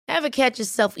Ever catch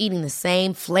yourself eating the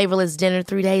same flavorless dinner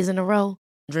 3 days in a row?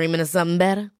 Dreaming of something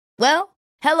better? Well,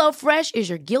 HelloFresh is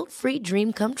your guilt-free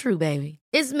dream come true, baby.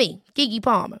 It's me, Keke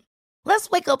Palmer. Let's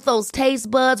wake up those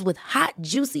taste buds with hot,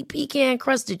 juicy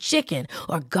pecan-crusted chicken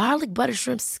or garlic butter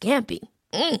shrimp scampi.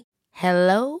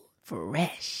 Hello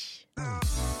Fresh.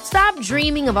 Stop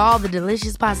dreaming of all the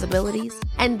delicious possibilities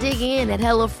and dig in at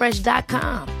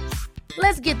HelloFresh.com.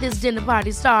 Let's get this dinner party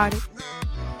started.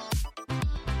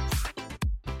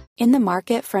 In the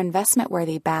market for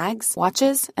investment-worthy bags,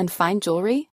 watches, and fine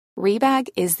jewelry, Rebag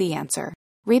is the answer.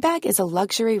 Rebag is a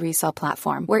luxury resale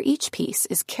platform where each piece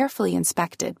is carefully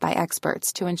inspected by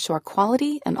experts to ensure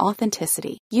quality and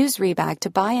authenticity. Use Rebag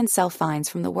to buy and sell finds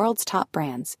from the world's top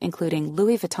brands, including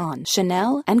Louis Vuitton,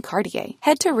 Chanel, and Cartier.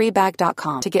 Head to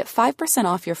Rebag.com to get 5%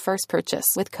 off your first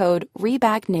purchase with code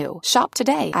REBAGNEW. Shop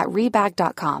today at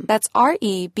Rebag.com. That's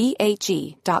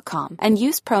REBAG.com. And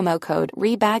use promo code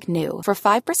REBAGNEW for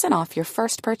 5% off your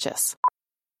first purchase.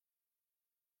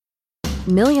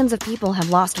 Millions of people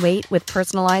have lost weight with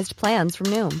personalized plans from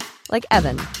Noom. Like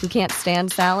Evan, who can't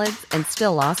stand salads and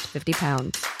still lost 50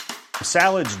 pounds.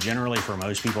 Salads generally for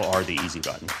most people are the easy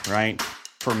button, right?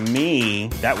 For me,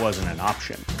 that wasn't an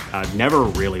option. I never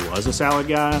really was a salad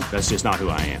guy. That's just not who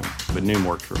I am. But Noom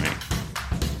worked for me.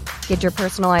 Get your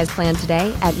personalized plan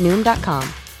today at Noom.com.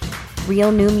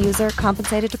 Real Noom user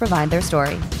compensated to provide their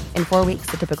story. In 4 weeks,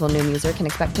 the typical Noom user can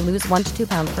expect to lose 1 to 2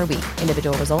 pounds per week.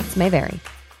 Individual results may vary.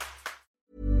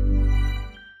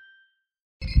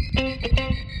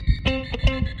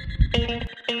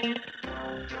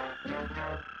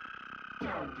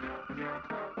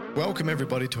 Welcome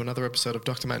everybody to another episode of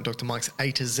Dr. Matt and Dr. Mike's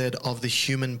A to Z of the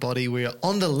human body. We are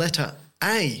on the letter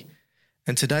A,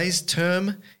 and today's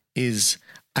term is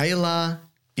Alar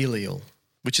Ilial,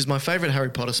 which is my favourite Harry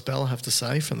Potter spell, I have to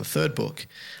say, from the third book.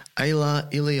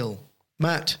 Alar Ilial.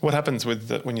 Matt. What happens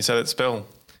with when you say that spell?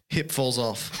 Hip falls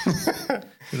off.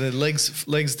 The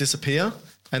legs disappear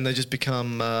and they just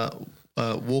become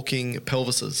walking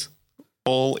pelvises.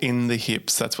 All in the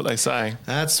hips, that's what they say.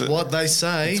 That's what they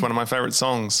say. It's one of my favourite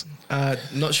songs.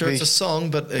 Not sure it's a song,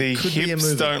 but it could be a movie. The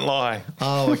hips don't lie.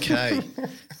 Oh, okay.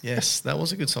 Yes, that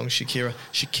was a good song, Shakira.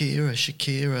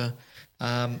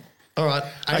 All right,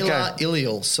 Alar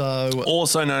Ilial. So,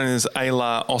 also known as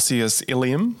Alar Osseous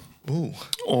Ilium. Ooh.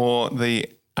 Or the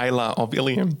Alar of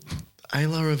Ilium.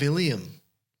 Alar of Ilium.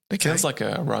 Okay. Sounds like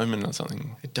a Roman or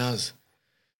something. It does.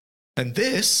 And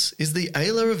this is the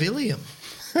Alar of Ilium.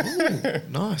 Ooh,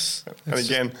 nice. And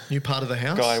again, new part of the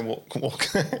house.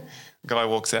 Guy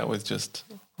walks out with just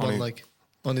one leg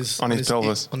on his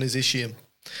pelvis, on his ischium.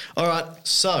 All right.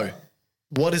 So,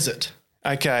 what is it?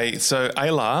 Okay. So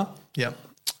Alar. Yep.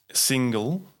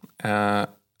 Single.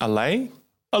 Alay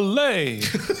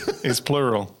is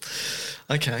plural.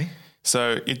 Okay.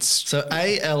 So it's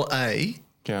ALA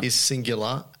is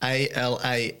singular.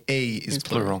 ALAE is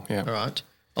plural. Yeah. All right.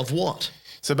 Of what?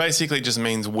 So basically it just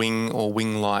means wing or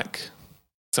wing-like.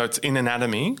 So it's in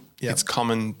anatomy, It's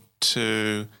common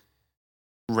to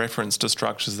reference to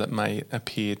structures that may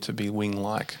appear to be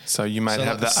wing-like. So you may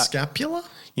have the scapula?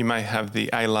 You may have the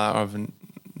alar of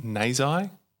nasi,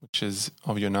 which is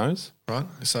of your nose. Right.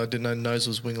 So I didn't know nose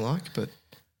was wing-like, but...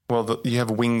 Well, you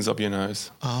have wings of your nose.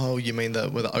 Oh, you mean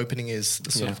where the opening is,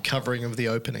 the sort of covering of the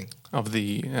opening? Of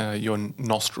the your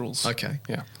nostrils. Okay.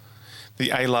 Yeah. The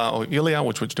alar or ilia,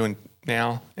 which we're doing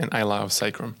now, and alar of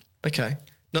sacrum. Okay.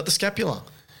 Not the scapula.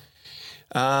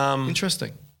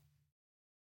 Interesting.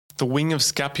 The wing of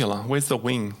scapula. Where's the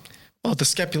wing? Oh, the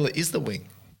scapula is the wing.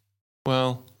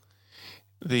 Well,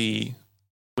 the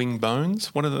wing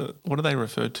bones, what are they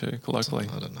referred to colloquially?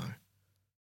 I don't know.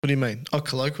 What do you mean? Oh,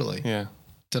 colloquially? Yeah.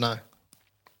 Don't know.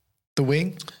 The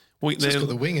wing? It's just got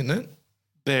the wing, isn't it?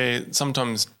 They're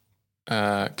sometimes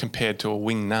compared to a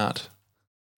wing nut.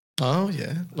 Oh,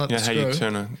 yeah. Like you know how you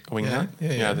turn a wing nut?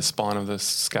 Yeah. The spine of the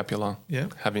scapula yeah.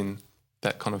 having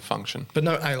that kind of function. But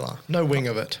no alar, no wing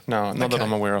of it. No, not that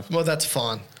I'm aware of. Well, that's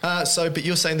fine. But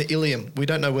you're saying the ilium. We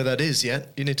don't know where that is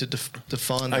yet. You need to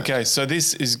define that. Okay, so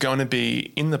this is going to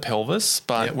be in the pelvis,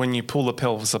 but when you pull the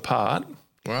pelvis apart,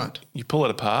 right, you pull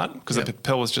it apart because the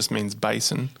pelvis just means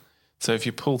basin. So if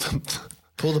you pull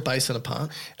the basin apart,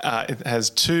 it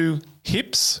has 2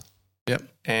 hips, yep,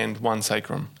 and 1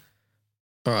 sacrum.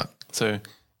 All right. So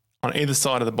on either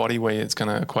side of the body where it's going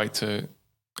to equate to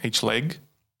each leg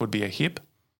would be a hip.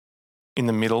 In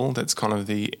the middle, that's kind of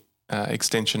the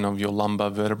extension of your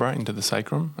lumbar vertebra into the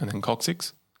sacrum and then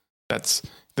coccyx. That's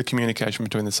the communication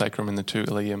between the sacrum and the 2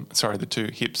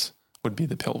 hips would be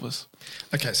the pelvis.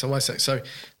 Okay, so wait a sec. So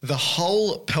the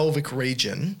whole pelvic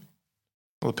region,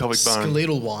 the pelvic bone,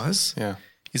 skeletal-wise,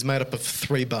 is made up of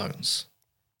 3 bones.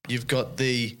 You've got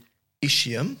the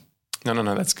ischium. No.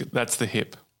 That's the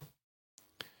hip.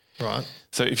 Right.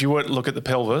 So if you were to look at the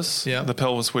pelvis, Yeah. the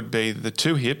pelvis would be the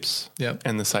two hips Yeah.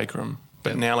 and the sacrum.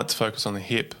 But Yeah. now let's focus on the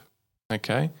hip.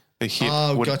 Okay. The hip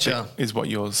gotcha. is what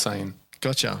you're saying.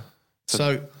 Gotcha.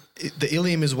 So the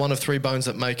ilium is one of three bones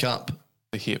that make up.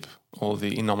 The hip or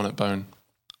the innominate bone.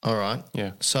 All right.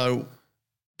 Yeah. So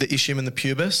the ischium and the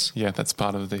pubis. Yeah, that's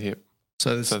part of the hip.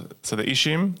 So this, So the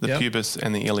ischium, the Yep. pubis,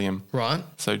 and the ilium. right.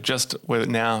 So we're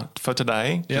now for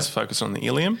today, just focus on the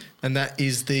ilium. And that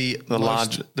is the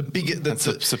large- the biggest, That's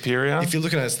the superior. if you're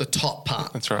looking at it, it's the top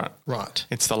part. That's right. Right.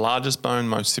 It's the largest bone,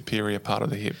 most superior part of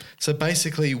the hip. So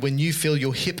basically when you feel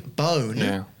your hip bone,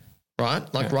 Yeah.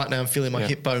 right? Like right now I'm feeling my Yeah.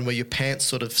 hip bone where your pants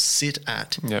sort of sit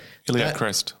at. Yep. Iliac That-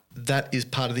 crest. That is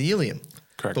part of the ilium.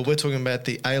 Correct. But we're talking about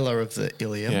the ala of the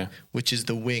ilium, Yeah. which is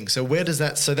the wing. So where does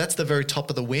that? So that's the very top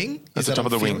of the wing. That's Is the that top I'm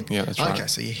of the wing. feeling? Yeah, that's right. Okay,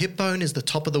 so your hip bone is the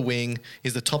top of the wing,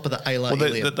 is the top of the ala Well,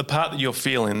 ilium. the part that you're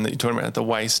feeling, that you're talking about at the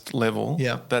waist level,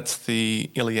 Yeah. that's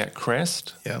the iliac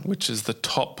crest, Yeah. which is the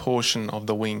top portion of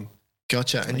the wing,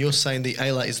 Gotcha. And you're saying the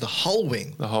ala is the whole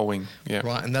wing, the whole wing. Yeah.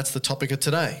 right? And that's the topic of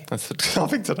today. That's the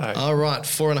topic today. All right,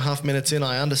 4.5 minutes in,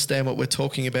 I understand what we're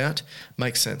talking about.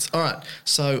 Makes sense. All right,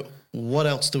 so what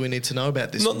else do we need to know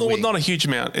about this wing? Not a huge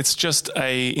amount. It's just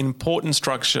a important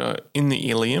structure in the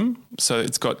ilium. So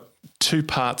it's got two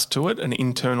parts to it, an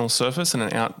internal surface and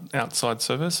an outside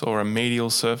surface, or a medial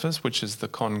surface, which is the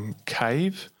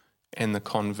concave, and the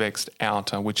convex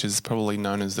outer, which is probably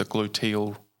known as the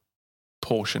gluteal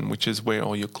portion, which is where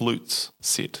all your glutes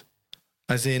sit.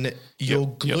 As in your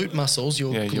glute muscles,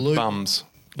 your Your bums.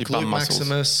 Your glute bum muscles.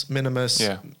 maximus, minimus,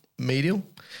 Yeah. medial.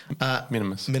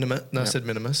 Minimus. I said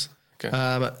minimus.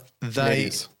 Okay.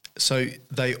 Medius. So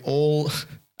they all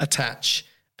attach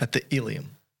at the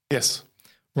ilium. Yes.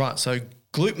 Right, so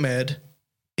glute med,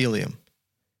 ilium.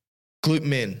 Glute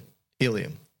min,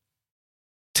 ilium.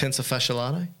 Tensor fascia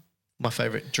latte, my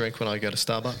favourite drink when I go to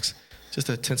Starbucks. Just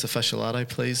a tensor fascia latte,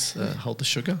 please. Hold the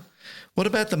sugar. What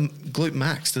about the glute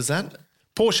max? Does that?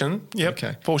 Portion. Yep.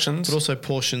 Okay. Portions. But also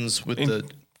portions with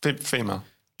the... femur,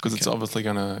 because it's obviously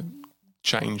going to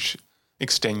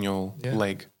extend your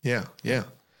leg. Yeah.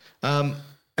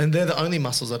 And they're the only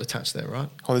muscles that attach there, right?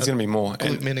 Oh, there's going to be more.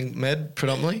 Glute min med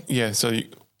predominantly? Yeah, so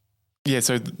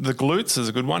the glutes is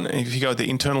a good one. If you go with the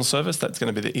internal surface, that's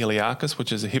going to be the iliacus,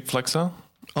 which is a hip flexor.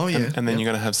 Oh, yeah. And then you're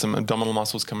going to have some abdominal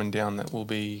muscles coming down that will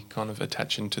be kind of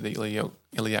attaching to the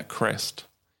iliac crest.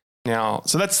 Now,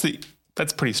 so that's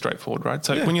pretty straightforward, right?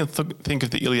 So when you think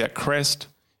of the iliac crest,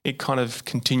 it kind of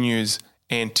continues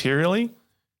anteriorly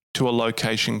to a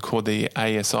location called the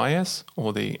ASIS,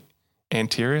 or the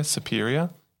anterior superior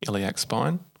iliac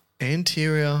spine.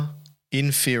 Anterior,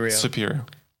 inferior. Superior.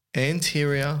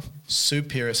 Anterior,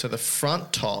 superior. So the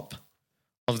front top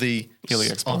of the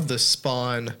Iliac spine. of the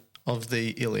spine of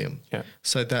the ilium. Yeah.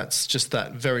 So that's just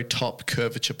that very top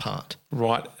curvature part.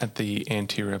 Right at the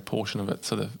anterior portion of it.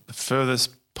 So the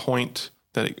furthest point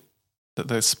that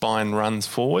the spine runs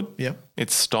forward, it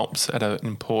stops at an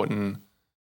important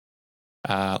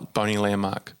bony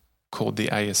landmark called the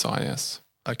ASIS.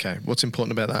 Okay. What's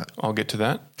important about that? I'll get to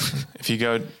that. If you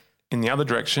go in the other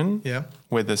direction,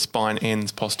 where the spine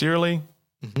ends posteriorly,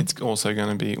 it's also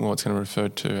going to be what's going to be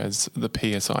referred to as the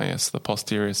PSIS, the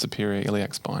posterior superior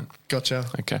iliac spine. Gotcha.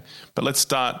 Okay. But let's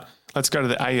go to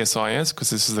the ASIS, because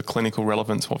this is the clinical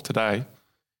relevance of today.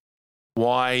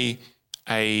 Why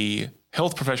a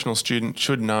health professional student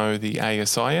should know the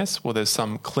ASIS? Well, there's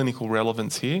some clinical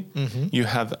relevance here. You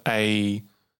have a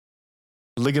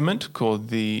ligament called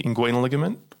the inguinal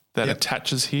ligament that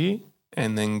attaches here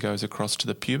and then goes across to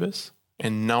the pubis.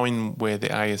 And knowing where the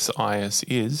ASIS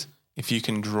is, if you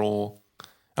can draw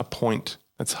a point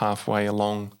that's halfway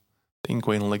along the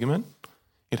inguinal ligament,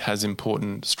 it has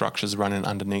important structures running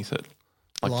underneath it,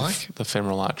 like the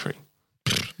femoral artery.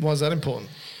 Why is that important?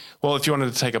 Well, if you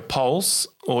wanted to take a pulse,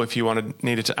 or if you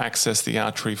needed to access the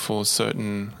artery for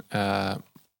certain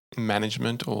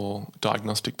management or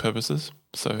diagnostic purposes.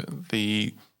 So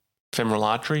the femoral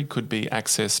artery could be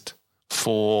accessed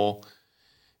for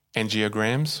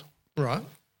angiograms. Right.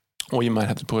 Or you might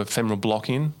have to put a femoral block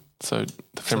in, so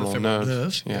the femoral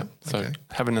nerve. Yeah. So Okay.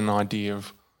 having an idea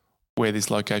of where this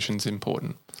location is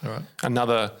important. All right.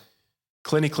 Another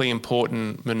clinically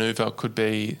important manoeuvre could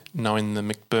be knowing the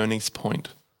McBurney's point.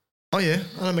 Oh, yeah.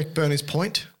 I know McBurney's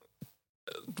point.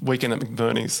 Weekend at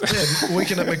McBurney's. Yeah,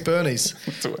 weekend at McBurney's.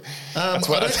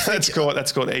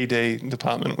 That's called ED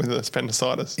department with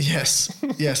appendicitis. Yes,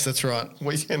 that's right.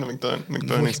 Weekend at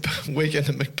McBurney's. Weekend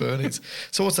at McBurney's.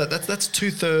 So what's that? That's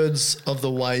 2/3 of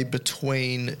the way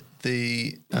between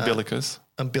the umbilicus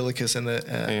umbilicus and the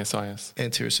ASIS.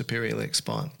 anterior superior iliac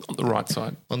spine. On the right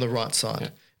side. On the right side. Yeah.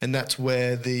 And that's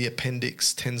where the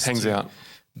appendix Hangs to out.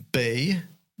 be.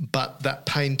 But that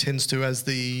pain tends to, as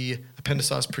the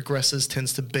appendicitis progresses,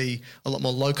 tends to be a lot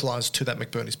more localised to that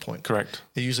McBurney's point. Correct.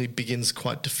 It usually begins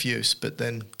quite diffuse, but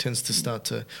then tends to start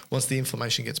to, once the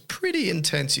inflammation gets pretty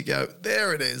intense, you go,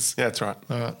 there it is. Yeah, that's right.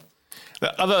 All right.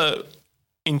 The other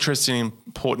interesting,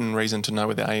 important reason to know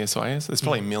with the ASIS, there's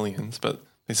probably millions, but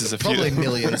this is a few. Probably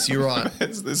millions, you're right.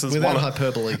 this is Without one.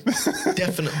 hyperbole.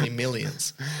 Definitely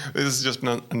millions. This is just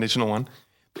an additional one.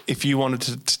 If you wanted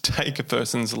to take a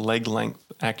person's leg length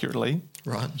accurately,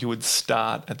 Right. you would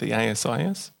start at the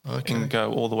ASIS and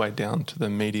go all the way down to the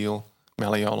medial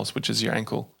malleolus, which is your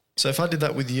ankle. So if I did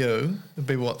that with you, it'd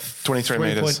be what? 23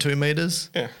 metres. 3.2 metres?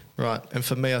 Yeah. Right. And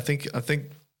for me, I think I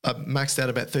maxed out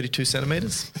about 32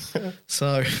 centimetres.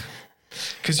 So,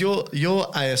 because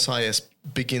your ASIS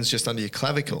begins just under your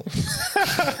clavicle.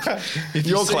 If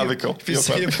you Your see- clavicle. if you Your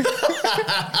see-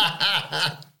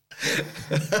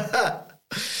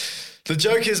 The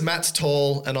joke is Matt's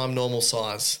tall and I'm normal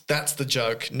size. That's the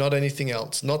joke, not anything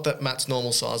else. Not that Matt's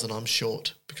normal size and I'm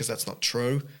short, because that's not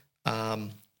true.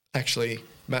 Actually,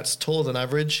 Matt's taller than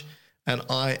average and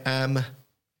I am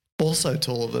also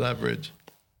taller than average.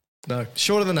 No,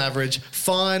 shorter than average.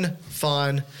 Fine.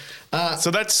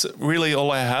 So that's really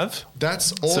all I have.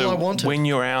 That's all I wanted. When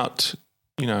you're out,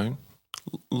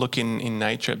 looking in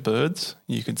nature at birds,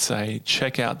 you could say,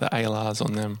 check out the alars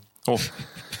on them. Or,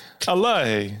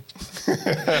 hello.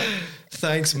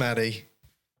 Thanks, Maddie.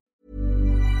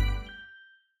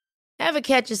 Ever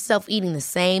catch yourself eating the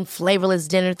same flavorless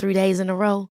dinner 3 days in a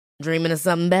row? Dreaming of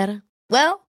something better?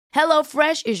 Well,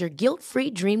 HelloFresh is your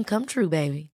guilt-free dream come true,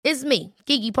 baby. It's me,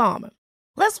 Keke Palmer.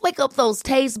 Let's wake up those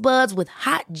taste buds with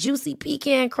hot, juicy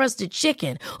pecan-crusted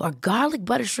chicken or garlic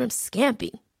butter shrimp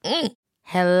scampi.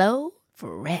 Hello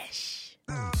Fresh.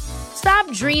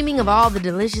 Stop dreaming of all the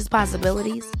delicious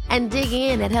possibilities and dig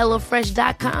in at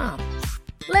HelloFresh.com.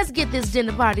 Let's get this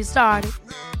dinner party started.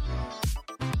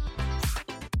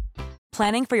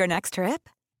 Planning for your next trip?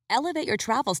 Elevate your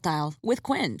travel style with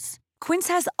Quince. Quince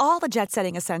has all the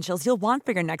jet-setting essentials you'll want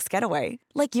for your next getaway,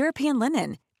 like European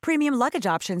linen, premium luggage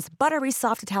options, buttery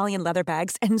soft Italian leather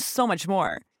bags, and so much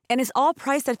more. And is all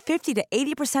priced at 50 to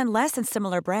 80% less than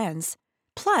similar brands.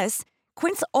 Plus,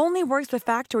 Quince only works with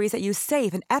factories that use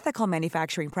safe and ethical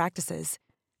manufacturing practices.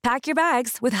 Pack your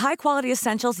bags with high-quality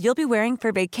essentials you'll be wearing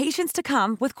for vacations to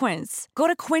come with Quince. Go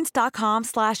to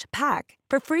quince.com/pack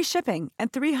for free shipping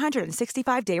and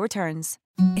 365-day returns.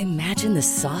 Imagine the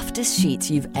softest sheets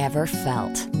you've ever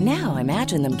felt. Now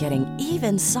imagine them getting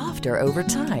even softer over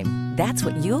time. That's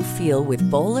what you'll feel with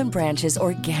Boll & Branch's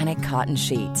organic cotton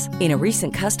sheets. In a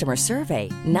recent customer survey,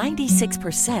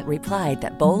 96% replied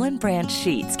that Boll & Branch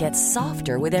sheets get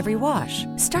softer with every wash.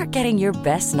 Start getting your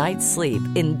best night's sleep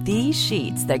in these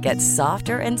sheets that get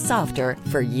softer and softer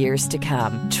for years to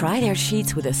come. Try their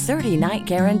sheets with a 30-night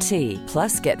guarantee.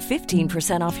 Plus, get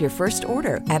 15% off your first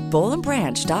order at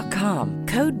bollandbranch.com.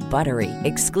 Code BUTTERY.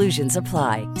 Exclusions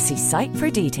apply. See site for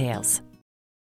details.